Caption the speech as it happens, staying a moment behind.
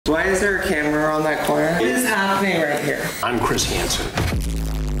Why is there a camera on that corner? What is happening right here? I'm Chris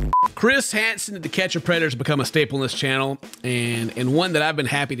Hansen. Chris Hansen, to catch a predator, has become a staple in this channel, and one that I've been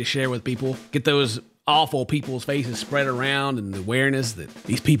happy to share with people. Get those awful people's faces spread around and the awareness that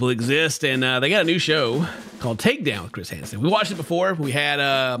these people exist. And they got a new show called Takedown with Chris Hansen. We watched it before. We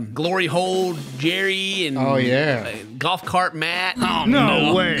had Glory Hole Jerry and Golf Cart Matt. Oh,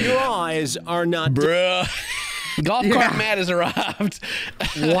 no way. Your eyes are not... Bruh. Golf cart Matt has arrived.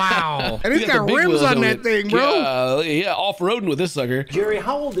 Wow. And he's got rims on that thing, bro. Yeah, off-roading with this sucker. Jerry,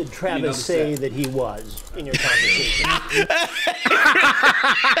 how old did Travis say that he was in your conversation?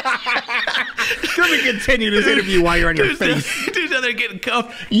 Let me continue this interview while you're on your face. Dude's out there getting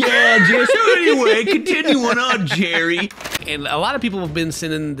cuffed. Yeah, Jerry. So anyway, continuing on, Jerry. And a lot of people have been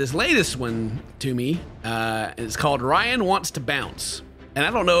sending this latest one to me. It's called Ryan Wants to Bounce. And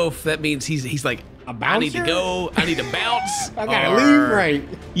I don't know if that means he's like, a bouncer? I need to go. I need to bounce. I gotta leave, right?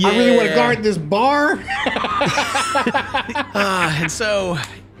 Yeah. I really want to guard this bar. And so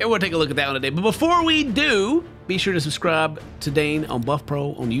we'll take a look at that one today. But before we do, be sure to subscribe to Dane on Buff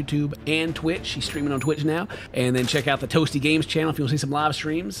Pro on YouTube and Twitch. He's streaming on Twitch now. And then check out the Toasty Games channel if you want to see some live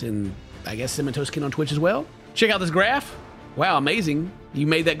streams. And I guess CinnamonToastKen on Twitch as well. Check out this graph. Wow, amazing. You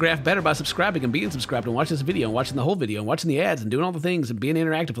made that graph better by subscribing and being subscribed and watching this video and watching the whole video and watching the ads and doing all the things and being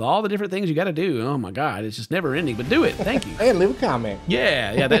interactive with all the different things you got to do. Oh my God, it's just never ending, but do it. Thank you. Hey, leave a comment.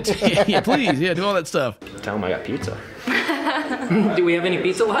 Yeah, yeah, please. Yeah, do all that stuff. Tell him I got pizza. Do we have any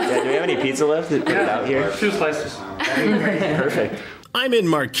pizza left? Yeah, do we have any pizza left? Put it out here. 2 slices. Perfect. I'm in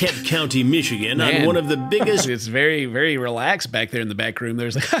Marquette County, Michigan, on one of the biggest... It's very, very relaxed back there in the back room.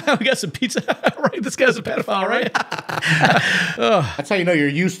 There's like, we got some pizza. Right, this guy's a pedophile, right? That's how you know you're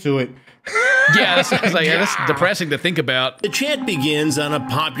used to it. Yeah, that's depressing to think about. The chat begins on a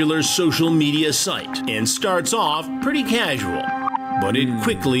popular social media site and starts off pretty casual, but it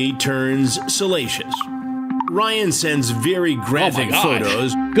quickly turns salacious. Ryan sends very graphic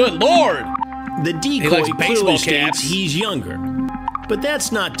photos. Good Lord! The decoy clearly states he's younger. But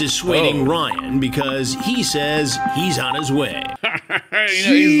that's not dissuading Ryan because he says he's on his way.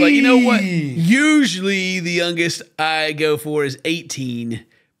 He's like, you know what? Usually the youngest I go for is 18,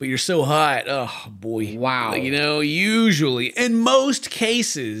 but you're so hot. Oh, boy. Wow. Like, usually, in most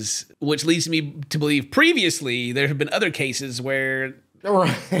cases, which leads me to believe previously, there have been other cases where...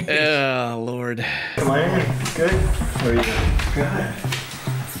 Right. Oh, Lord. Am I good? Or are you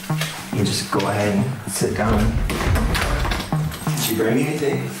good? You just go ahead and sit down. Did you bring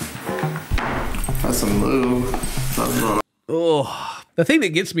anything? Got some lube. Oh, the thing that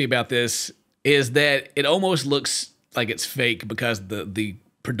gets me about this is that it almost looks like it's fake because the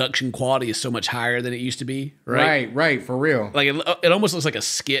production quality is so much higher than it used to be, right? Right, for real. Like it almost looks like a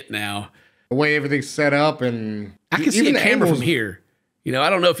skit now. The way everything's set up, and I can see a camera from here. I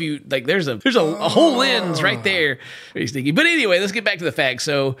don't know if you like. There's a whole lens right there. Very sneaky. But anyway, let's get back to the facts.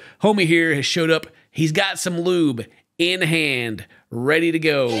 So, homie here has showed up. He's got some lube in hand, ready to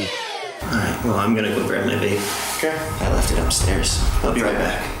go. All right. Well, I'm gonna go grab my vape. Okay. I left it upstairs. I'll be right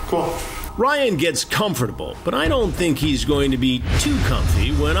back. Cool. Ryan gets comfortable, but I don't think he's going to be too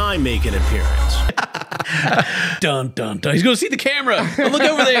comfy when I make an appearance. Dun, dun, dun. He's going to see the camera. Oh, look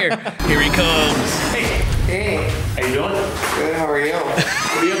over there. Here he comes. Hey. How you doing? Good. How are you?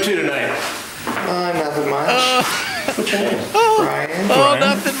 What are you up to tonight? Nothing much. What's your name? Brian. Oh,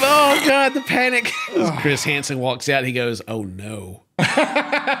 nothing. Oh, God, the panic. Chris Hansen walks out. He goes, oh, no.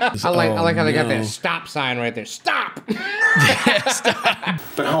 I like how they got that stop sign right there. Stop! Stop.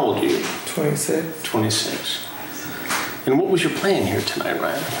 But how old are you? 26. 26. And what was your plan here tonight,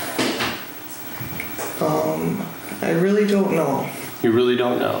 Ryan? I really don't know. You really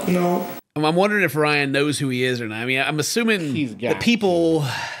don't know? No. I'm wondering if Ryan knows who he is or not. I mean, I'm assuming the people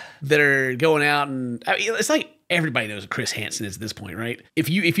that are going out and it's like everybody knows who Chris Hansen is at this point, right? If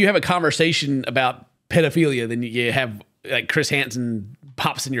you have a conversation about pedophilia, then you have like Chris Hansen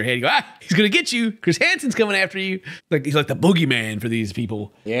pops in your head. You go, he's gonna get you. Chris Hansen's coming after you. Like he's like the boogeyman for these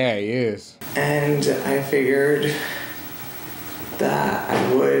people. Yeah, he is. And I figured that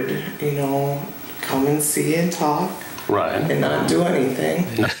I would, come and see and talk. Ryan. And not do anything.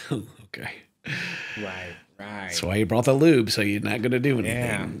 Okay. Right. That's why you brought the lube, so you're not going to do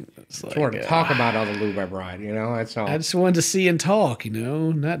anything. Yeah. It's like, to talk about all the lube I brought, that's all. I just wanted to see and talk,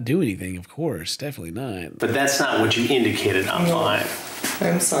 not do anything, of course. Definitely not. But that's not what you indicated online.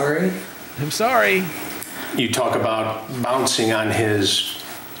 I'm sorry. I'm sorry. You talk about bouncing on his...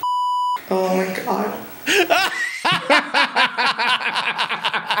 Oh, my God.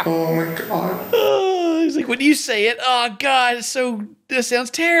 Oh, my God. Oh, he's like, when you say it, oh, God, this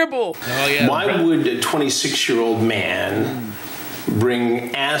sounds terrible. Oh, yeah. Why would a 26-year-old man bring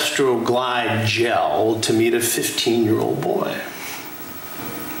Astroglide gel to meet a 15-year-old boy?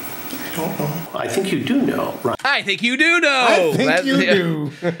 I don't know. I think you do know, right? I think you do know. I think you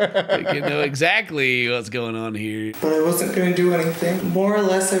do. I think you know exactly what's going on here. But I wasn't going to do anything. More or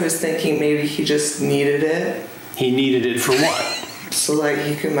less, I was thinking maybe he just needed it He needed it for what? so that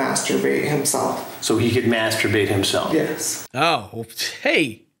he could masturbate himself. So he could masturbate himself. Yes. Oh, well,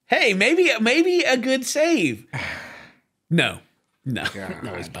 hey, maybe a good save. No,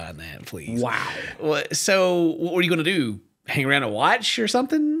 he's buying that, please. Wow. Well, so what were you gonna do? Hang around and watch or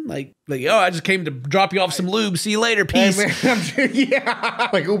something? Like, oh, I just came to drop you off some lube. See you later. Peace. Hey, man, yeah,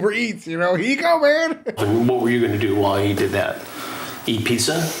 like Uber Eats, you know. Here you go, man. And what were you going to do while he did that? Eat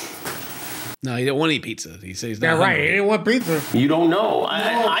pizza? No, he didn't want to eat pizza. He says he's not Yeah, right. hungry. He didn't want pizza. You don't know.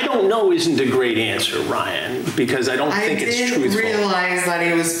 I don't know isn't a great answer, Ryan, because I don't think it's truthful. I didn't realize that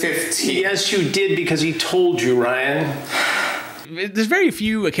he was 15. Yes, you did, because he told you, Ryan. There's very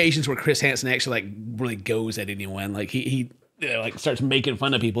few occasions where Chris Hansen actually like really goes at anyone. Like he like starts making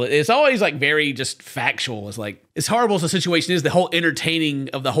fun of people. It's always like very just factual. It's like, as horrible as the situation is, the whole entertaining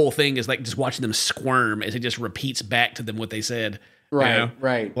of the whole thing is like just watching them squirm as he just repeats back to them what they said. Right, you know?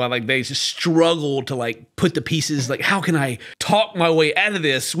 right. Well, like they just struggle to like put the pieces, like, how can I talk my way out of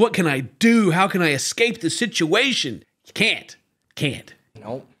this? What can I do? How can I escape the situation? You can't.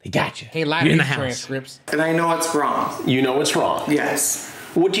 Nope. They got you. Hey, You're in the house. transcripts. And I know it's wrong. You know it's wrong. Yes.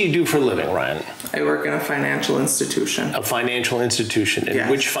 What do you do for a living, Ryan? I work in a financial institution. A financial institution. And Yes.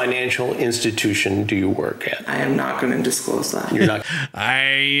 which financial institution do you work at? I am not going to disclose that. You're not. I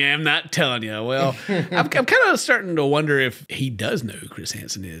am not telling you. Well, I'm kind of starting to wonder if he does know who Chris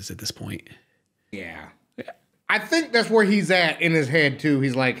Hansen is at this point. Yeah. I think that's where he's at in his head too.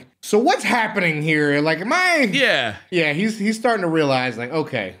 He's like, so what's happening here? Like, am I? Yeah. Yeah, he's starting to realize, like,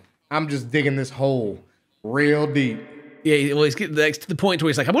 okay, I'm just digging this hole real deep. Yeah, well, he's getting to the point where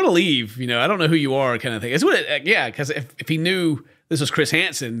he's like, I'm going to leave. You know, I don't know who you are, kind of thing. It's what it, yeah, because if he knew this was Chris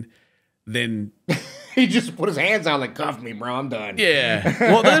Hansen, then He just put his hands out like, cuff me, bro, I'm done. yeah.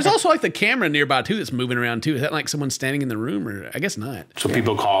 Well, there's also like the camera nearby too that's moving around too. Is that like someone standing in the room, or I guess not? So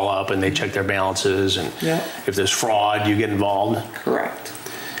people call up and they check their balances, and Yeah. if there's fraud, you get involved. Correct.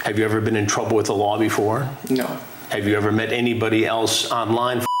 Have you ever been in trouble with the law before? No. Have you ever met anybody else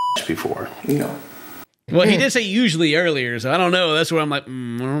online before? No. Well, he did say usually earlier, so I don't know. That's where I'm like, I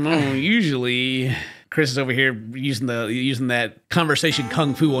don't know. Usually, Chris is over here using that conversation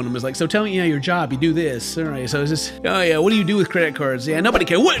kung fu on him. Is like, so tell me, your job. You do this, all right? So it's just, oh yeah, what do you do with credit cards? Yeah, nobody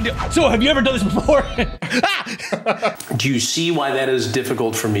cares. So have you ever done this before? Do you see why that is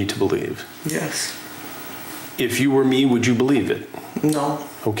difficult for me to believe? Yes. If you were me, would you believe it? No.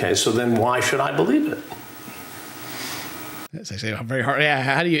 Okay, so then why should I believe it? That's actually very hard.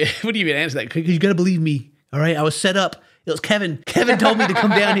 Yeah, what do you even answer that? Because you got to believe me. All right, I was set up. It was Kevin. Kevin told me to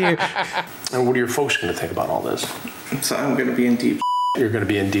come down here. And what are your folks going to think about all this? So I'm going to be in deep. You're going to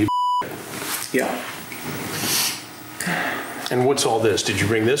be in deep. Yeah. And what's all this? Did you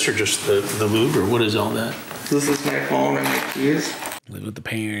bring this, or just the lube, or what is all that? This is my phone and my keys. Live with the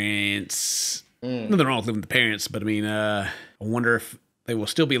parents. Nothing wrong with living with the parents, but I mean, I wonder if they will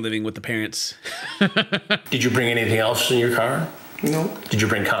still be living with the parents. Did you bring anything else in your car? No. Did you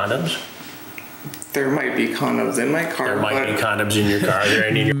bring condoms? There might be condoms in my car. There might be condoms in your car. Are there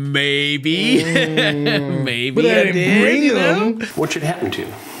any in your... Maybe. Maybe But I didn't bring them. What should happen to you?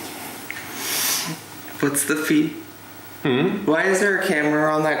 What's the fee? Why is there a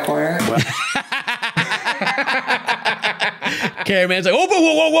camera on that corner? Cameraman's like,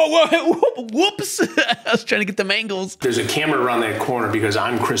 whoa, whoops. I was trying to get the mangles. There's a camera around that corner because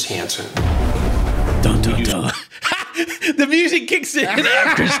I'm Chris Hansen. Dun, dun, dun. The music kicks in.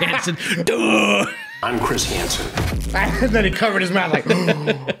 I'm Chris Hansen. Duh. I'm Chris Hansen. And then he covered his mouth like,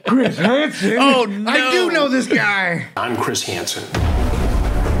 Chris Hansen? Oh, no. I do know this guy. I'm Chris Hansen.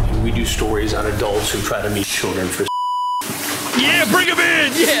 And we do stories on adults who try to meet children for... Yeah, bring him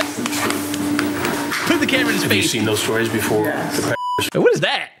in. Yes. Put the camera in his Have you face. seen those stories before? Yes. What is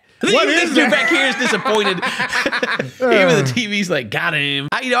that? What Even is this dude that? back here is disappointed. Even the TV's like, got him.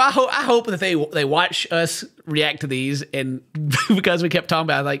 I hope that they watch us react to these, and because we kept talking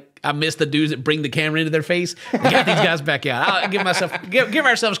about, like, I miss the dudes that bring the camera into their face. We got these guys back out. I'll give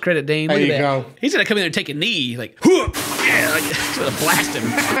ourselves credit, Dane. Look There at you that. go. He's gonna come in there and take a knee, like, whoop, yeah, like it's gonna blast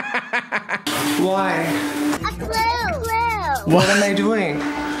him. Why? What am I doing?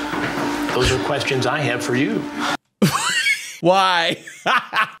 Those are questions I have for you. Why?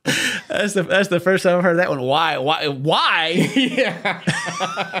 That's the first time I've heard that one. Why? Yeah.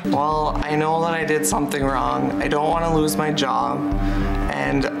 Well, I know that I did something wrong. I don't want to lose my job,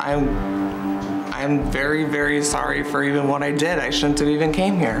 and I I'm very, very sorry for even what I did. I shouldn't have even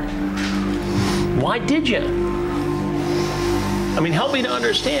came here. Why did you? I mean, help me to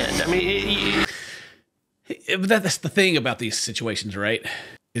understand. I mean, that's the thing about these situations, right?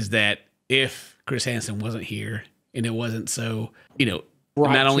 Is that if Chris Hansen wasn't here and it wasn't so, you know,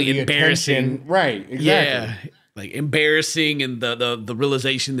 not only embarrassing, right? Exactly. Yeah, like embarrassing, and the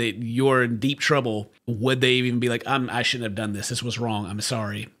realization that you're in deep trouble, would they even be like, I shouldn't have done this. This was wrong. I'm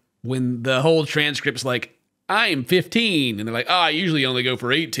sorry. When the whole transcript's like, I am 15, and they're like, oh, I usually only go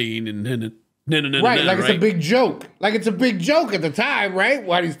for 18, and no, right? Like it's a big joke. Like it's a big joke at the time, right?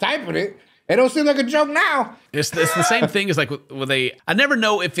 While he's typing it. It don't seem like a joke now. It's the same thing as like when they. I never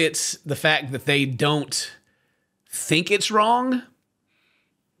know if it's the fact that they don't think it's wrong,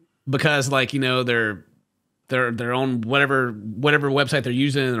 because like, you know, they're on whatever website they're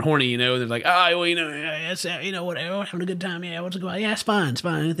using and they're horny, you know, and they're like, oh, well, you know, it's, you know, whatever, having a good time, yeah, what's it going on? Yeah, it's fine,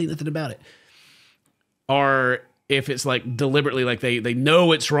 anything, nothing about it. Or if it's like deliberately, like they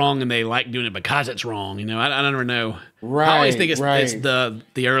know it's wrong and they like doing it because it's wrong, you know. I never know. Right. I always think it's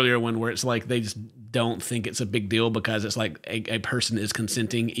the earlier one where it's like they just don't think it's a big deal because it's like a person is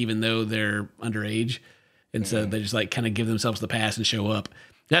consenting even though they're underage, and so they just like kind of give themselves the pass and show up.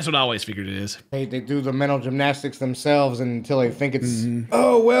 That's what I always figured it is. They do the mental gymnastics themselves until they think it's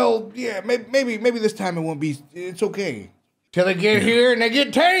oh well, yeah, maybe this time it won't be. It's okay. Till they get here and they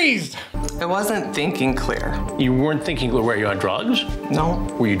get tased. I wasn't thinking clear. you weren't thinking, were you on drugs? No.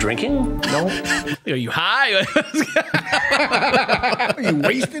 Were you drinking? No. Are you high? Are you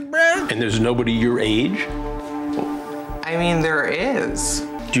wasted, bro? And there's nobody your age? I mean, there is.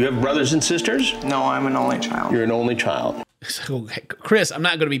 Do you have brothers and sisters? No, I'm an only child. You're an only child. So, Chris, I'm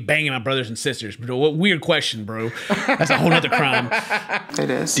not going to be banging my brothers and sisters, but what weird question, bro. That's a whole other crime.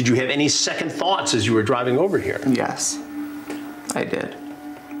 It is. Did you have any second thoughts as you were driving over here? Yes, I did.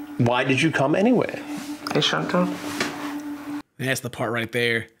 Why did you come anyway? I shouldn't have. That's the part right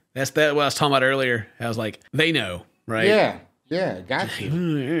there. That's what I was talking about earlier. I was like, they know, right? Yeah, got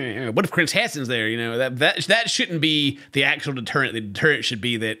you. What if Chris Hansen's there? You know, that shouldn't be the actual deterrent. The deterrent should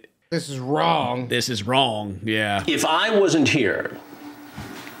be that this is wrong. This is wrong. Yeah. If I wasn't here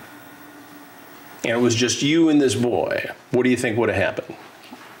and it was just you and this boy, what do you think would have happened?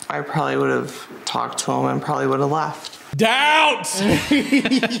 I probably would have talked to him and probably would have left. Doubt.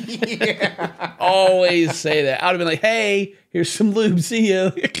 Yeah. Always say that. I would have been like, hey, here's some lube. See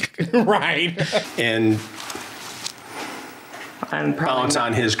ya. Right. And probably bounce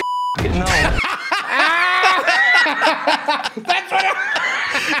on his. No. That's what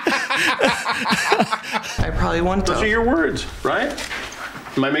I probably wouldn't have. Those are your words, right?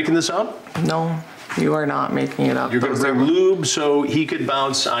 Am I making this up? No, you are not making it up. You're going to bring lube so he could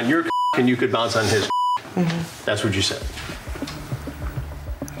bounce on your and you could bounce on his. Mm-hmm. That's what you said.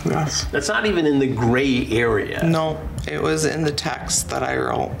 Yes. That's not even in the gray area. No, it was in the text that I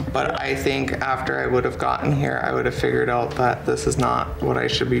wrote. But I think after I would have gotten here, I would have figured out that this is not what I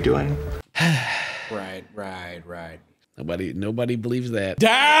should be doing. Right. Nobody believes that.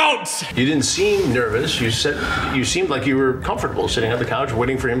 Doubt! You didn't seem nervous. You seemed like you were comfortable sitting on the couch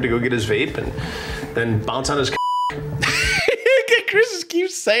waiting for him to go get his vape and then bounce on his. Chris just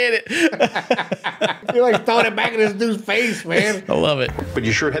keeps saying it. You're like throwing it back in this dude's face, man. I love it. But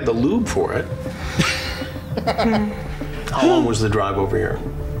you sure had the lube for it. How long was the drive over here?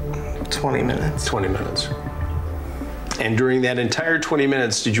 20 minutes. 20 minutes. And during that entire 20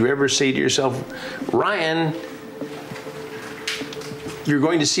 minutes, did you ever say to yourself, Ryan, you're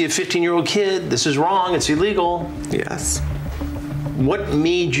going to see a 15-year-old kid. This is wrong. It's illegal. Yes. What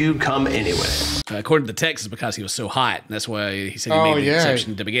made you come anyway? According to the text, it's because he was so hot. That's why he said he made the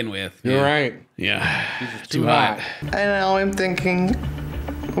exception to begin with. You're right. Yeah. Too hot. And now I'm thinking,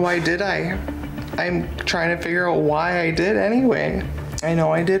 why did I? I'm trying to figure out why I did anyway. I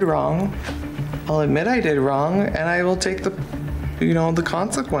know I did wrong. I'll admit I did wrong, and I will take the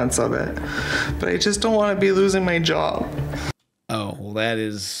consequence of it. But I just don't want to be losing my job. Oh, well, that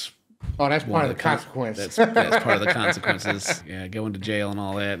is... Oh, that's part of the consequence. That's part of the consequences. Yeah, going to jail and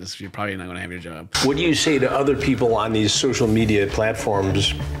all that. You're probably not going to have your job. What do you say to other people on these social media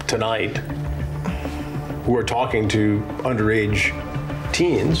platforms tonight who are talking to underage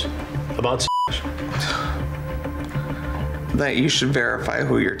teens about sex? That you should verify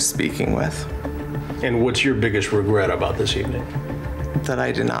who you're speaking with. And what's your biggest regret about this evening? That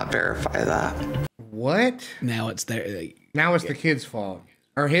I did not verify that. What? Now it's there. Now it's the kid's fault.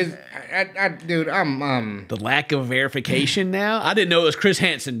 Or his, dude, The lack of verification now? I didn't know it was Chris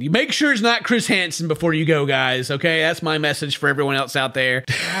Hansen. You make sure it's not Chris Hansen before you go, guys, okay? That's my message for everyone else out there.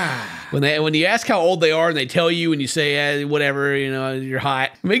 When you ask how old they are and they tell you and you say whatever, you know, you're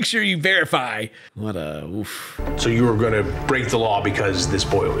hot, make sure you verify. What a oof. So you were going to break the law because this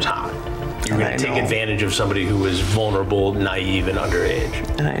boy was hot. You were going to take advantage of somebody who was vulnerable, naive, and underage.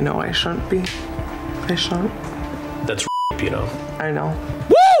 And I know I shouldn't be. I shouldn't. That's you know. I know.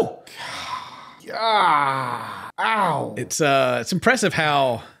 Woo! Ow. It's impressive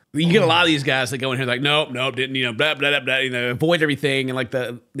how you get a lot of these guys that go in here like, nope, didn't, you know, blah, blah, blah, blah, you know, avoid everything. And like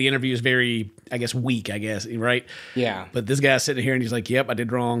the interview is very, I guess, weak, right? Yeah. But this guy's sitting here and he's like, yep, I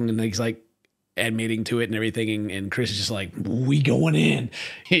did wrong. And he's like admitting to it and everything. And Chris is just like, we going in.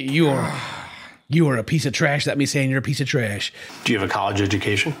 You are a piece of trash. That means saying you're a piece of trash. Do you have a college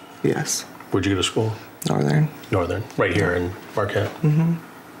education? Yes. Where'd you go to school? Northern. Right here in Marquette? Mm-hmm.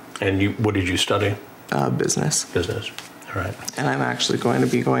 And what did you study? Business. Business. All right. And I'm actually going to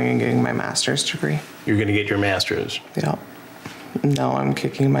be going and getting my master's degree. You're going to get your master's? Yeah. No, I'm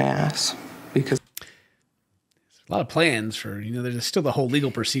kicking my ass because a lot of plans for, you know, there's still the whole legal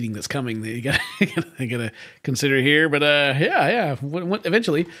proceeding that's coming that you gotta consider here. But yeah,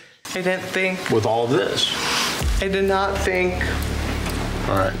 eventually. I didn't think. With all of this? I did not think.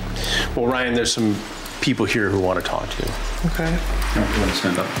 All right. Well, Ryan, there's some people here who want to talk to you. Okay. You want to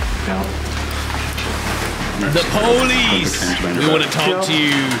stand up? Yeah. The police! We want to talk to you.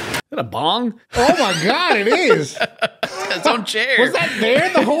 Is that a bong? Oh my God, it is. It's on chair. Was that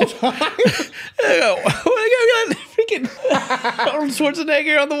there the whole time? We got freaking Arnold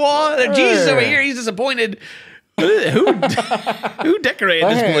Schwarzenegger on the wall. Jesus over here, he's disappointed. Who decorated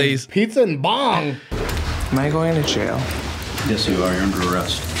this place? Pizza and bong. Am I going to jail? Yes, you are. You're under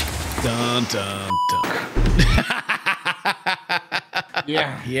arrest. Dun, dun, dun.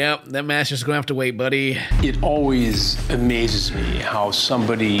 Yeah. Yep, that master's going to have to wait, buddy. It always amazes me how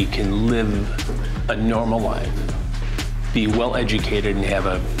somebody can live a normal life, be well educated and have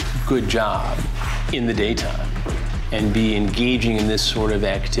a good job in the daytime, and be engaging in this sort of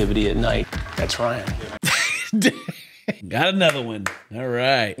activity at night. That's Ryan. Got another one. All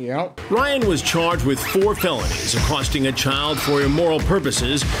right. Yep. Ryan was charged with 4 felonies, accosting a child for immoral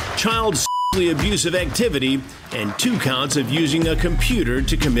purposes, child sexually abusive activity, and 2 counts of using a computer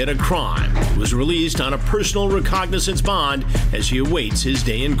to commit a crime. He was released on a personal recognizance bond as he awaits his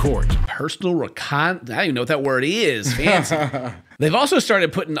day in court. Personal I don't even know what that word is. Fancy. They've also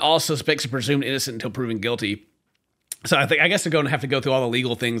started putting all suspects are presumed innocent until proven guilty. So I guess they're going to have to go through all the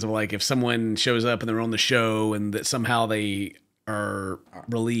legal things of like if someone shows up and they're on the show and that somehow they are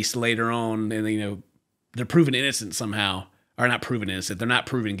released later on and, you know, they're proven innocent somehow, or not proven innocent, they're not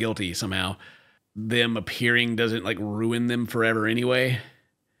proven guilty somehow. Them appearing doesn't like ruin them forever anyway,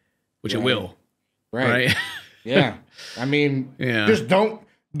 which it will. Right? Yeah. I mean, Yeah. just don't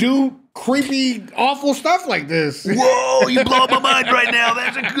do creepy, awful stuff like this. Whoa, you blow my mind right now.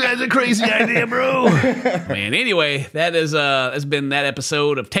 That's a crazy idea, bro. Man, anyway, that is has been that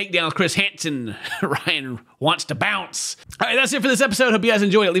episode of Takedown with Chris Hansen. Ryan wants to bounce. All right, that's it for this episode. Hope you guys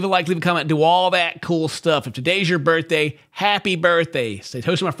enjoyed it. Leave a like, leave a comment, do all that cool stuff. If today's your birthday, happy birthday. Stay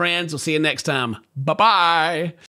toasty, my friends. We'll see you next time. Bye-bye.